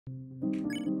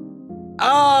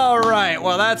All right,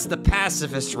 well, that's the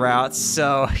pacifist route,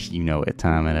 so you know what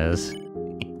time it is.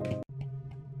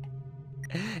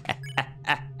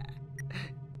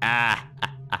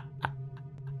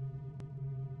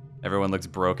 Everyone looks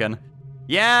broken.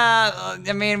 Yeah,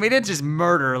 I mean, we didn't just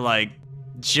murder, like,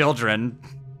 children.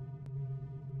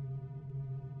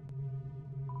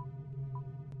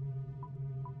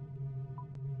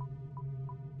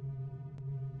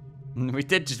 We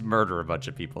did just murder a bunch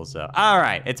of people, so. All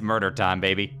right, it's murder time,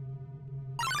 baby.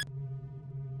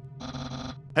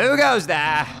 Who goes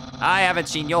there? I haven't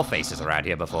seen your faces around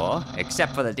here before,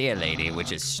 except for the dear lady,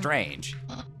 which is strange.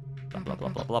 Blah, blah, blah,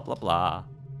 blah, blah, blah, blah.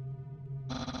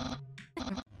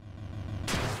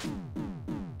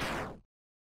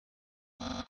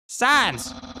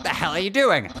 Sans, what the hell are you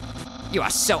doing? You are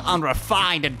so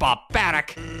unrefined and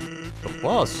barbaric. But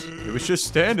boss, it was just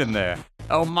standing there.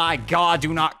 Oh my god,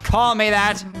 do not call me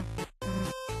that!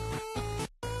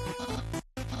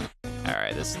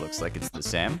 Alright, this looks like it's the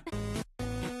same.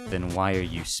 Then why are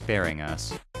you sparing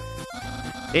us?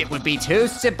 It would be too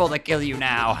simple to kill you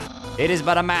now. It is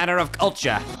but a matter of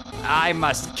culture. I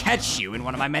must catch you in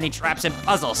one of my many traps and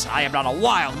puzzles. I am not a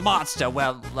wild monster,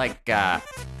 well, like,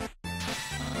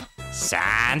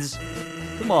 Sans?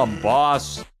 Come on,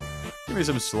 boss. Give me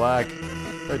some slack.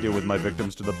 I deal with my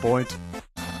victims to the point.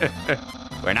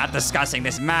 We're not discussing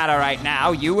this matter right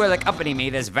now. You will accompany me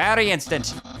this very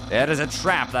instant. There is a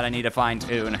trap that I need to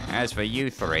fine-tune. As for you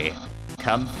three,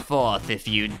 come forth if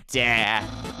you dare.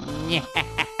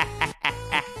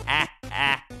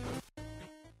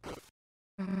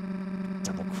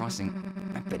 Double crossing.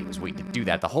 I bet he was waiting to do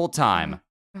that the whole time.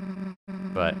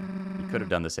 But he could have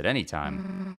done this at any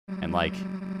time. And like,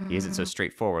 he isn't so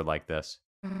straightforward like this.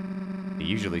 He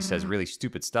usually says really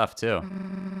stupid stuff too.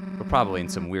 We're probably in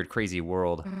some weird, crazy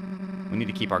world. We need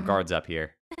to keep our guards up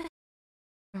here.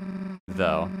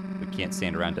 Though, we can't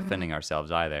stand around defending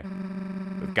ourselves either.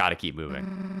 We've got to keep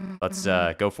moving. Let's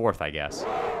go forth, I guess.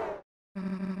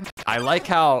 I like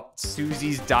how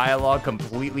Susie's dialogue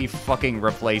completely fucking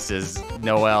replaces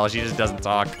Noelle. She just doesn't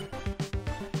talk. All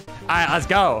right, let's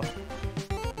go.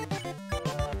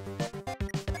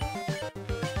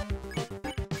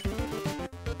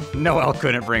 Noelle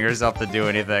couldn't bring herself to do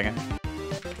anything.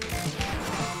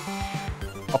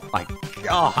 Oh my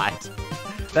god.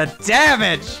 The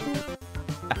damage!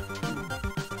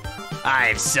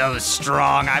 I'm so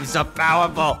strong, I'm so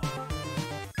powerful.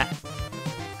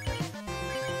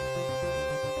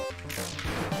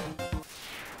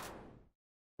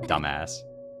 Dumbass.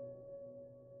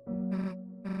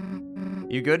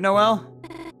 You good, Noelle?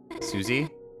 Susie?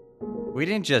 We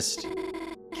didn't just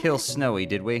kill Snowy,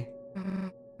 did we?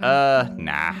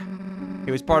 Nah.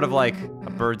 He was part of, like,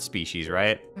 a bird species,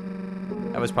 right?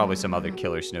 That was probably some other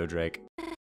killer snowdrake.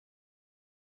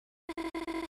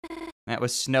 That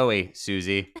was Snowy,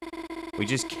 Susie. We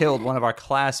just killed one of our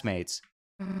classmates.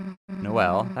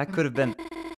 Noelle, that could have been...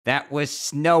 That was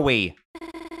Snowy!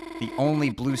 The only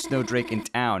blue snowdrake in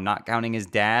town, not counting his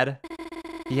dad.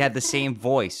 He had the same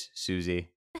voice, Susie.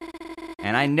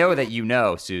 And I know that you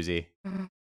know, Susie. I'm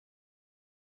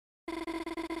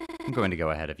going to go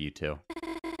ahead of you two.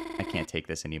 I can't take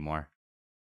this anymore.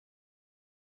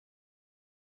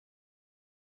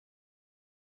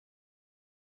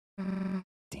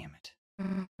 Damn it.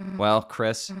 Well,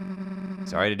 Chris,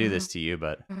 sorry to do this to you,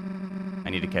 but I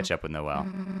need to catch up with Noelle.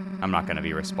 I'm not going to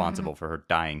be responsible for her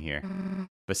dying here.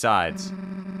 Besides,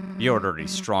 you're already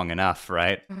strong enough,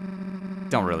 right?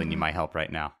 Don't really need my help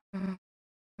right now.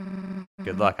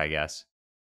 Good luck, I guess.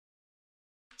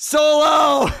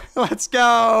 Solo! Let's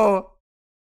go!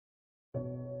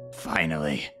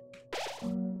 Finally.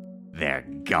 They're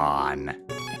gone.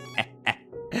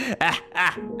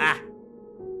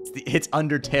 It's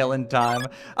Undertale in time.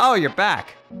 Oh, you're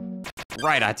back.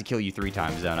 Right, I had to kill you 3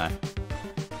 times, don't I?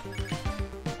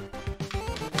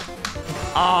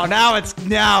 Oh, now it's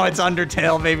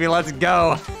Undertale, baby. Let's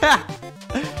go.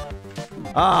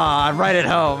 Ah, I'm right at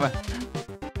home.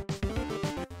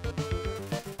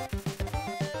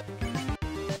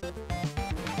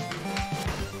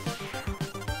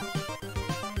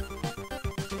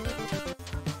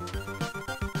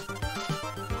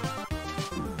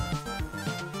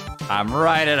 I'm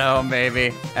right at home,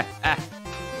 baby.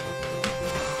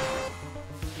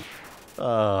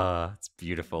 Oh, it's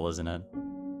beautiful, isn't it?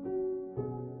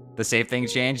 The save thing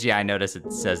changed? Yeah, I noticed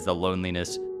it says the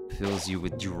loneliness fills you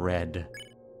with dread.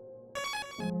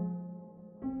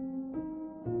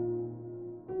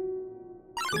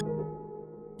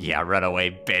 Yeah, run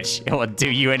away, bitch. It won't do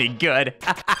you any good.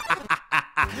 I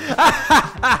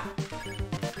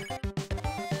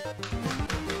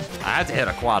have to hit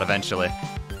a quad eventually.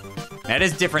 That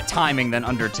is different timing than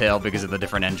Undertale because of the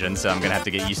different engine, so I'm gonna have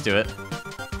to get used to it.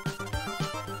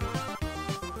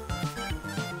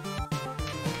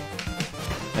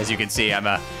 As you can see, I'm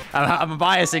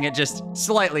biasing it just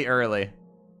slightly early.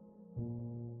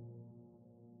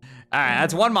 All right,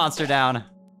 that's one monster down.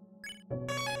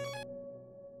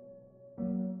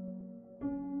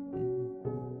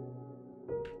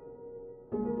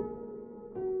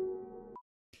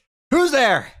 Who's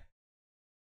there?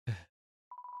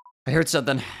 I heard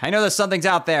something. I know there's something's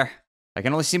out there. I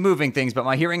can only see moving things, but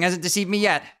my hearing hasn't deceived me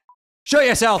yet. Show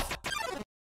yourself!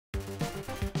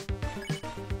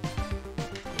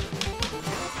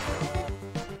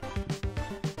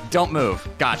 Don't move.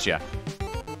 Gotcha.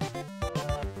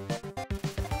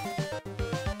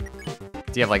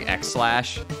 Do you have like X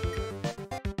slash?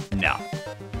 No.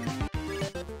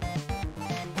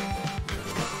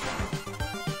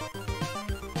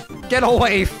 Get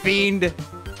away, fiend!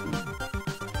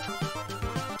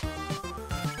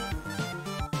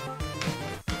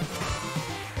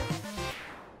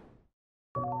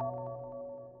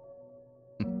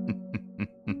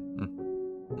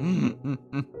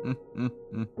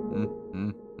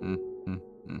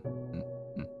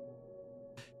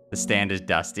 The stand is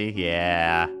dusty,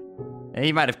 yeah.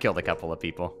 He might have killed a couple of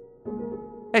people.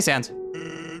 Hey, Sans.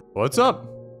 What's up?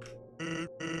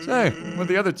 Say, where'd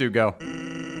the other two go?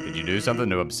 Did you do something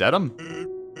to upset them?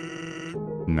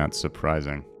 Not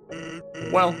surprising.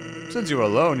 Well, since you're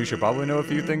alone, you should probably know a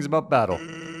few things about battle.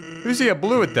 If you see a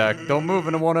blue attack, don't move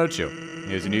and it won't hurt you.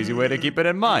 Here's an easy way to keep it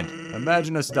in mind.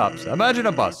 Imagine a stops. Imagine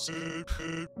a bus.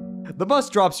 The bus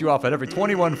drops you off at every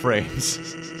 21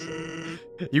 frames.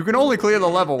 You can only clear the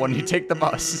level when you take the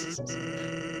bus.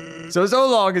 So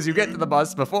long as you get to the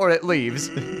bus before it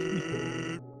leaves.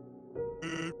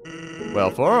 Well,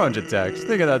 for orange attacks,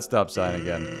 think of that stop sign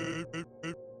again.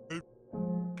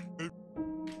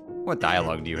 What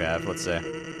dialogue do you have? Let's see.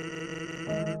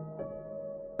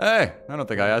 Hey, I don't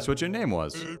think I asked what your name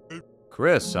was.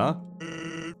 Chris, huh?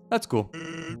 That's cool.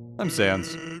 I'm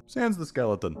Sans. Sans the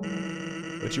skeleton.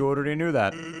 But you already knew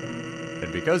that.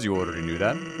 And because you already knew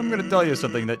that, I'm gonna tell you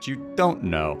something that you don't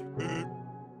know.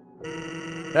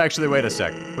 Actually, wait a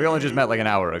sec. We only just met like an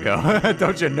hour ago.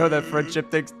 Don't you know that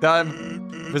friendship takes time?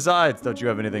 Besides, don't you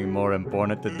have anything more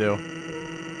important to do?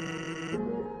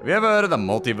 Have you ever heard of the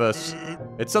multiverse?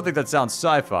 It's something that sounds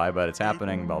sci-fi, but it's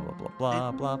happening, blah, blah, blah,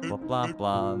 blah, blah, blah, blah,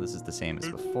 blah. This is the same as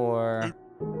before.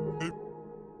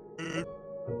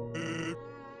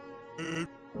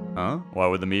 Huh? Why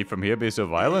would the me from here be so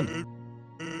violent?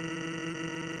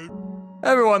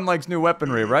 Everyone likes new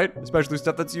weaponry, right? Especially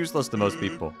stuff that's useless to most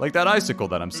people. Like that icicle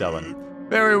that I'm selling.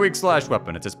 Very weak slash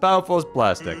weapon. It's as powerful as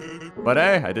plastic. But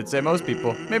hey, I did say most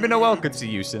people. Maybe Noelle could see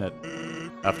use in it.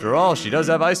 After all, she does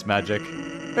have ice magic.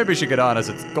 Maybe she could harness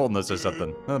its coldness or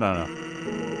something. No.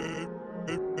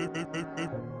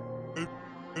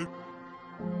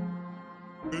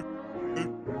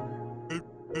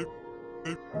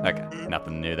 Okay,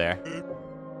 nothing new there.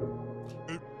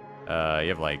 You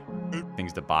have like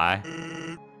things to buy.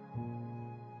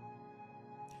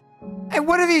 Hey,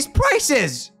 what are these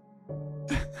prices?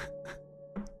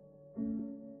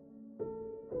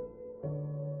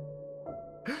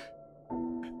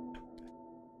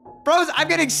 Bros, I'm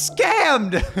getting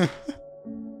scammed!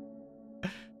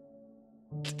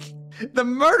 The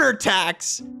murder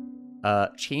tax!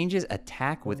 Changes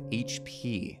attack with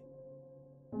HP.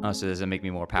 Oh, so does it make me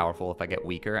more powerful if I get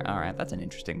weaker? Alright, that's an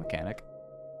interesting mechanic.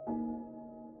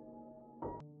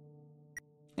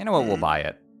 You know what, we'll buy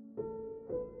it.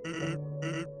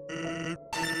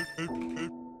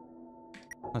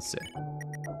 Let's see.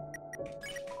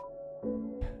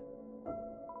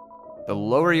 The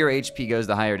lower your HP goes,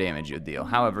 the higher damage you'll deal.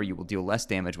 However, you will deal less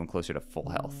damage when closer to full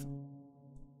health.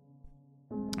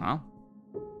 Oh,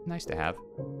 nice to have.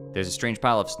 There's a strange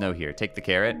pile of snow here. Take the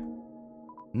carrot.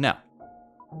 No.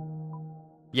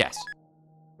 Yes.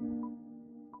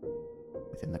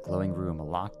 Within the glowing room, a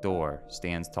locked door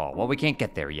stands tall. Well, we can't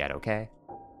get there yet, okay?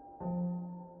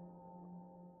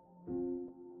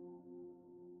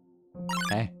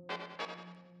 Hey.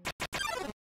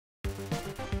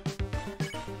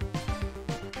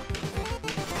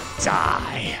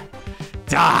 Die!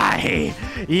 Die!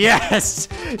 Yes!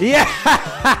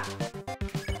 Yeah!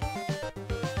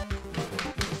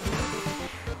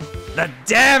 The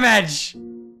damage!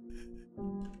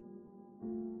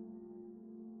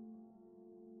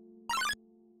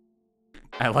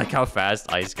 I like how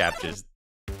fast ice captures.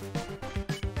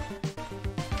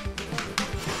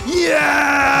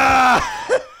 Yeah!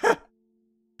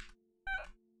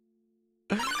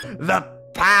 The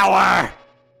power!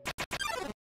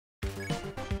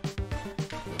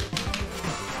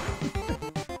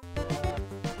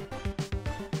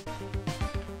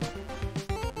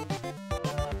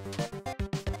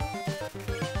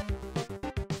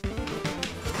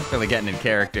 Really getting in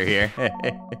character here.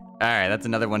 Alright, that's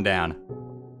another one down.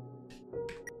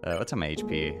 What's on my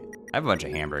HP? I have a bunch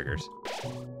of hamburgers.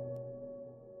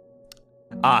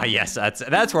 Ah, yes,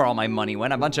 that's where all my money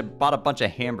went. Bought a bunch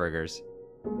of hamburgers.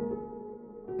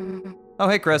 Oh,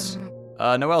 hey, Chris.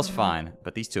 Noelle's fine,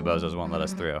 but these two bozos won't let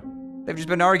us through. They've just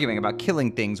been arguing about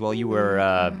killing things while you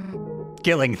were,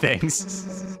 killing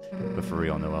things. But for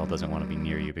real, Noelle doesn't want to be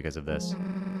near you because of this.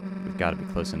 We've got to be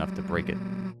close enough to break it.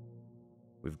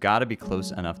 We've got to be close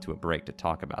enough to a break to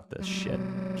talk about this shit.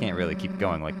 Can't really keep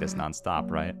going like this nonstop,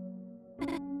 right?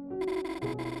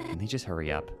 Can they just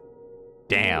hurry up?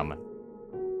 Damn.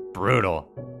 Brutal.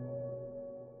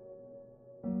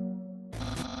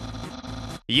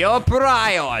 Your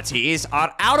priorities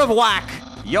are out of whack.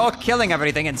 You're killing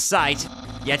everything in sight,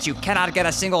 yet you cannot get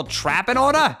a single trap in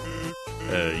order?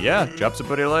 Yeah, traps are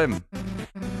pretty lame.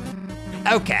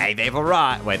 Okay, they've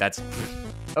arrived. Wait, that's...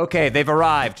 Okay, they've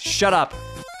arrived. Shut up.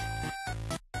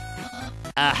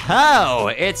 Aho,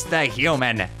 it's the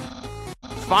human.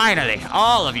 Finally,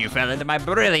 all of you fell into my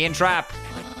brilliant trap.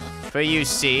 For you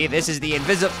see, this is the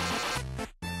invisible...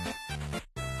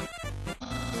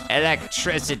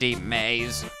 electricity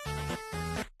maze.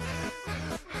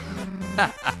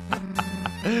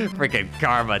 Freaking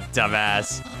karma,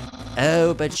 dumbass.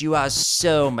 Oh, but you are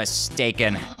so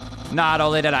mistaken. Not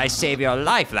only did I save your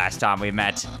life last time we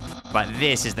met, but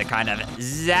this is the kind of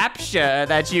zapture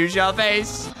that you shall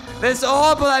face. This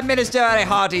orb will administer a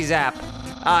hearty zap.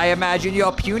 I imagine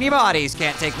your puny bodies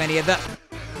can't take many of the...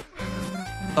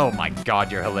 Oh my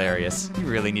god, you're hilarious. You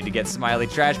really need to get Smiley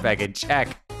Trash Bag in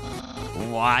check.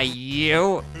 Why,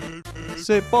 you...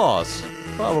 Say, boss,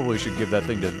 probably should give that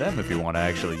thing to them if you want to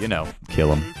actually, you know,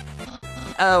 kill them.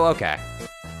 Oh, okay.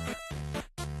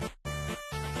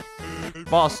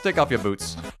 Boss, take off your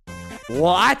boots.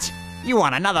 What? You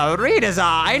want another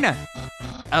redesign?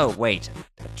 Oh, wait.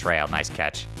 Trail, nice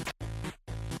catch.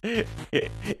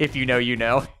 If you know, you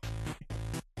know.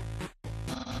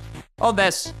 Hold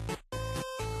this.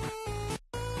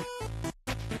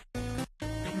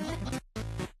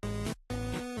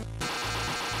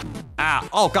 Ah,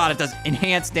 oh god, it does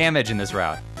enhanced damage in this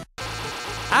route.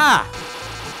 Ah!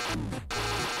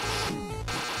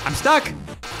 I'm stuck!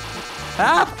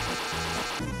 Help!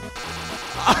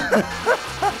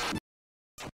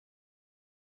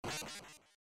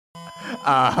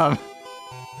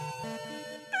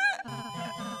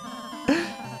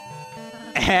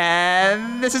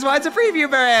 And this is why it's a preview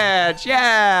branch,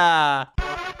 yeah!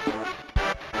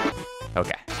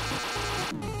 Okay.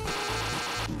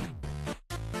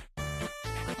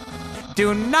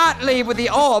 Do not leave with the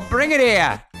orb, bring it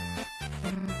here!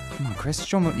 Come on, Chris,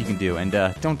 show me what you can do, and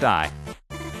don't die.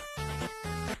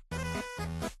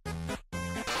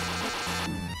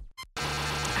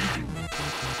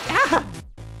 Ah!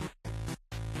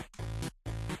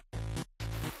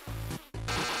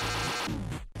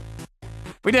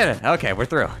 We did it, okay, we're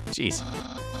through, jeez.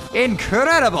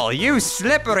 Incredible, you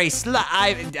slippery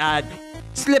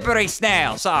slippery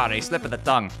snail, sorry, slip of the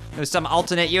tongue. There was some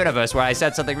alternate universe where I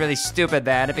said something really stupid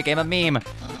there and it became a meme.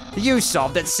 You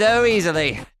solved it so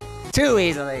easily, too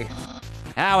easily.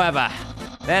 However,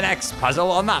 the next puzzle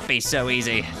will not be so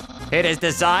easy. It is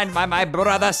designed by my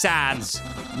brother Sans.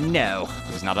 No,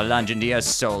 it's not a lunge into your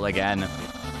soul again.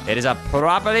 It is a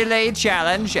properly laid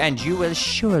challenge and you will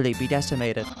surely be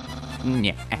decimated.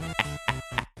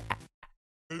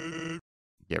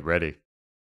 Get ready.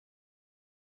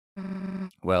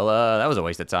 Well, that was a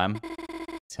waste of time.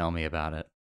 Tell me about it.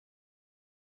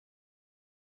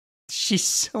 She's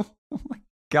so... Oh my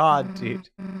god, dude.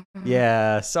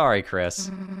 Yeah, sorry,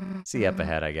 Chris. See you up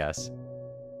ahead, I guess.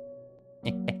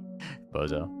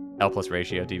 Bozo. L plus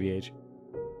ratio, TBH.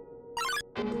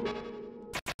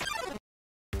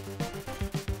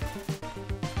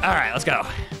 Alright, let's go.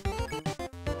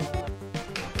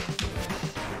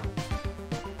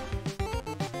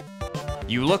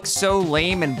 You look so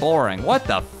lame and boring. What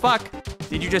the fuck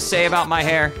did you just say about my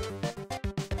hair?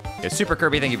 Yeah, Super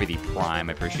Kirby, thank you for the prime.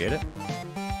 I appreciate it.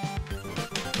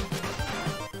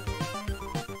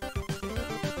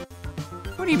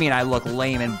 What do you mean I look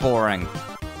lame and boring?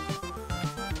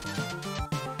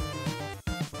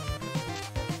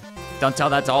 Don't tell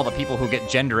that to all the people who get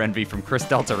gender envy from Chris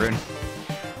Deltarune.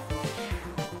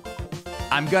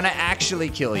 I'm gonna actually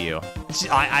kill you.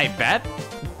 I bet.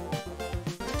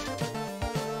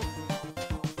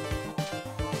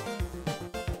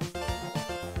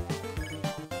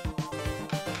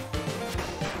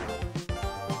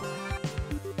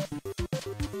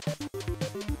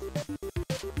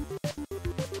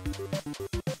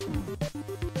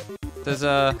 Does,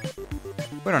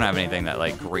 we don't have anything that,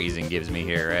 like, grazing gives me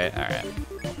here, right? Alright.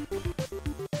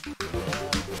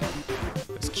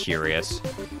 curious.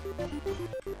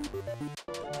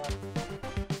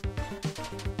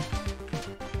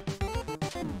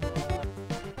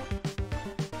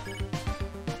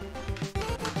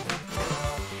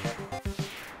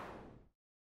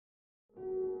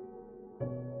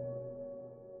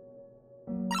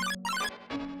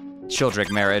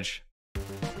 Childrick marriage.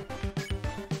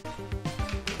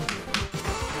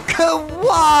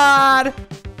 What?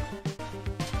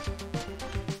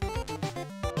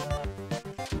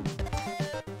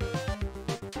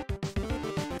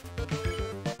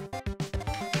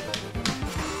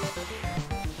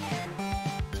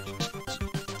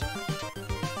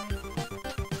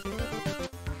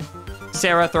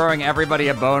 Sarah throwing everybody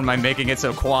a bone by making it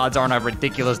so quads aren't a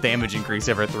ridiculous damage increase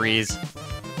over threes.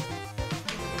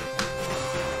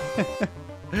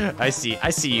 I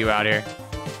see you out here.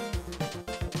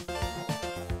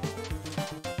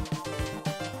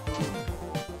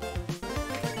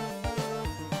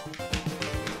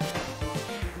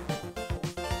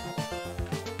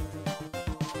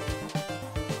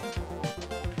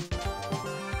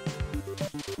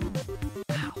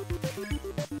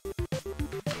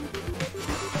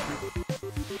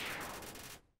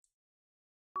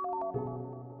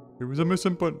 It was a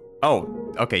misinput.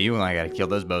 Oh, okay, you only gotta kill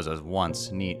those bozos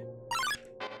once. Neat.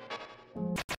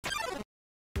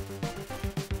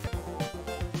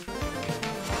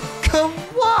 Come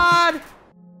on!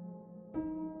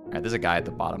 Alright, there's a guy at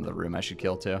the bottom of the room I should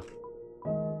kill too.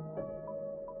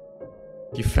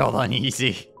 You felt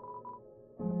uneasy.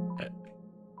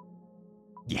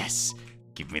 Yes,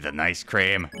 give me the nice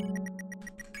cream.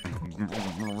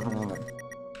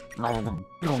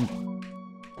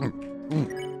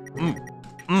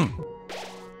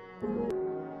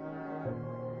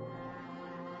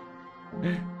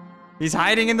 He's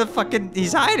hiding in the fucking...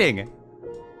 He's hiding!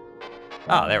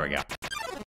 Oh, there we go.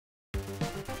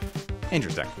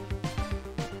 Interesting.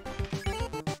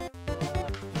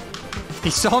 He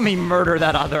saw me murder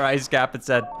that other ice cap and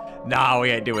said, "Nah, we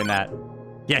ain't doing that."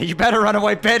 Yeah, you better run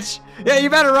away, bitch! Yeah, you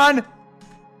better run!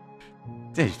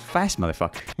 Dude, fast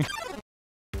motherfucker.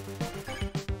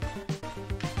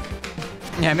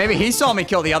 Yeah, maybe he saw me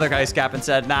kill the other guy's cap and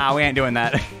said, "Nah, we ain't doing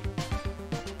that."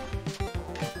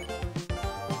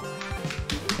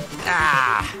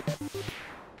 Ah!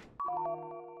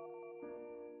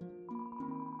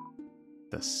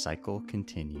 The cycle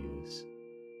continues.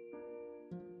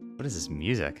 What is this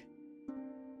music?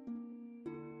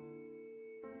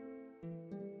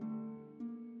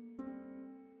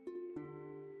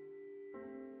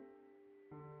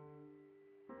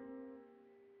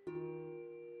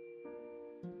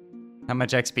 How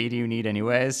much XP do you need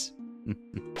anyways?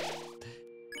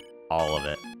 All of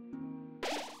it.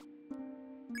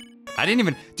 I didn't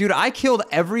even... Dude, I killed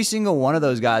every single one of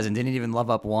those guys and didn't even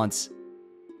level up once.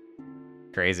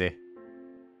 Crazy.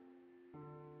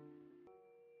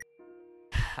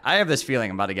 I have this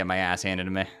feeling I'm about to get my ass handed to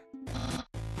me.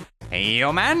 Hey,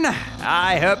 yo, man.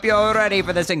 I hope you're ready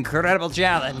for this incredible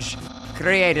challenge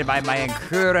created by my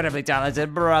incredibly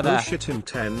talented brother. Oh shit, in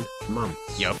 10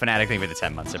 months. Yo, Fnatic, thank you for the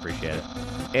 10 months. Appreciate it.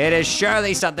 It is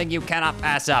surely something you cannot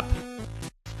pass up.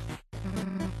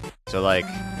 So, like,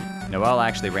 Noelle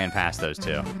actually ran past those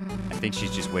two. I think she's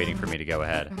just waiting for me to go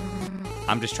ahead.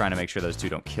 I'm just trying to make sure those two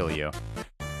don't kill you.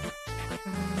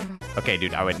 Okay,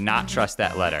 dude, I would not trust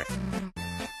that letter.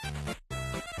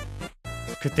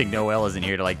 Good thing Noelle isn't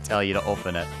here to, like, tell you to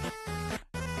open it.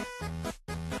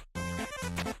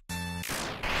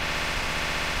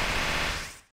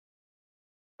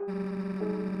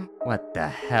 What the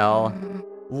hell?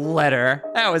 Letter?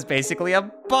 That was basically a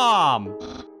bomb!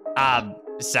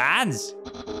 Sans?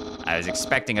 I was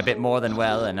expecting a bit more than,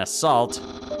 well, an assault.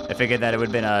 I figured that it would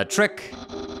have been a trick.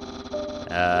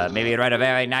 Maybe you'd write a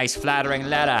very nice, flattering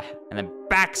letter, and then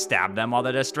backstab them while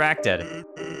they're distracted.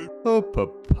 Oh,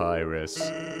 Papyrus.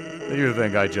 You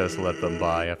think I just let them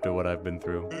by after what I've been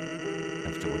through?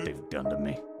 After what they've done to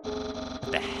me.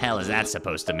 What the hell is that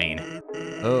supposed to mean?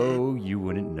 Oh, you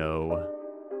wouldn't know.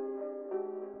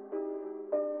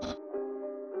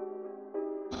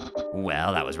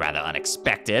 Well, that was rather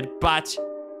unexpected, but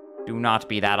do not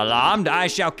be that alarmed. I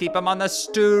shall keep him on the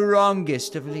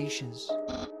strongest of leashes.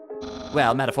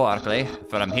 Well, metaphorically,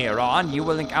 from here on, you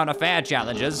will encounter fair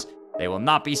challenges. They will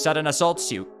not be sudden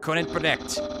assaults you couldn't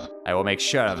predict. I will make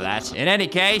sure of that. In any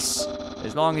case,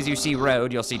 as long as you see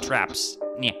road, you'll see traps.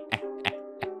 What the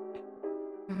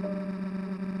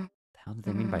hell did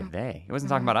they mean by they? He wasn't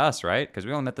talking about us, right? Because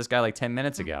we only met this guy like 10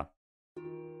 minutes ago.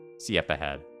 See you up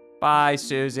ahead. Bye,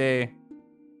 Susie.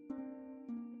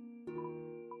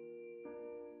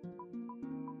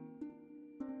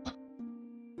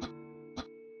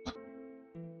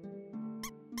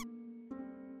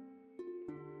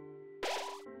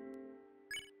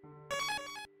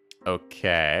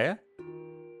 Okay.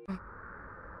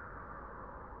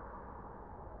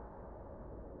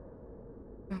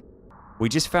 We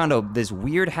just found this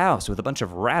weird house with a bunch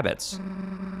of rabbits.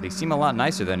 They seem a lot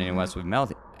nicer than anyone else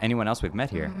we've met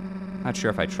here. Not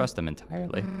sure if I trust them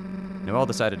entirely. Noelle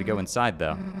decided to go inside,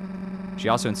 though. She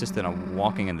also insisted on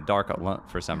walking in the dark alone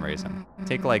for some reason.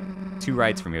 Take like 2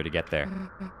 rides from here to get there.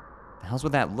 The hell's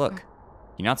with that look? Can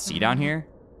you not see down here?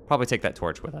 Probably take that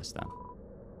torch with us then.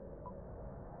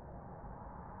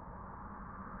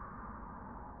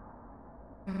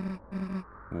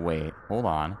 Wait, hold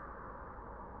on.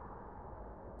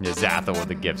 Zathel with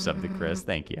the gift sub to Chris,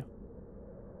 thank you.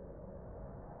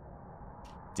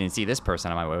 Didn't see this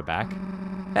person on my way back.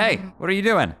 Hey, what are you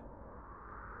doing?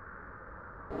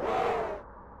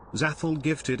 Zathel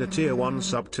gifted a tier 1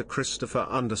 sub to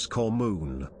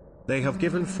Christopher_Moon. They have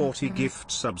given 40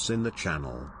 gift subs in the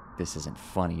channel. This isn't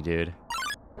funny, dude.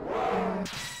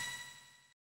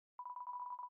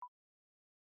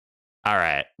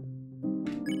 Alright.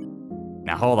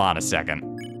 Now hold on a second.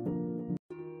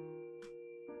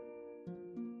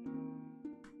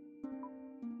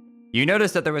 You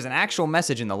notice that there was an actual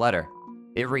message in the letter.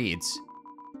 It reads,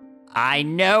 I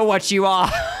know what you are.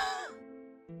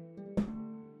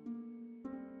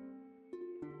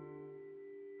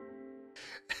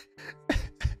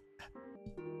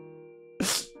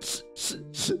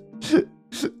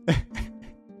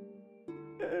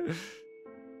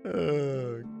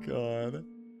 Oh, God.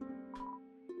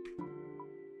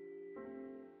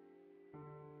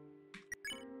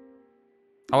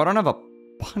 Oh, I don't have a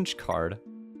punch card.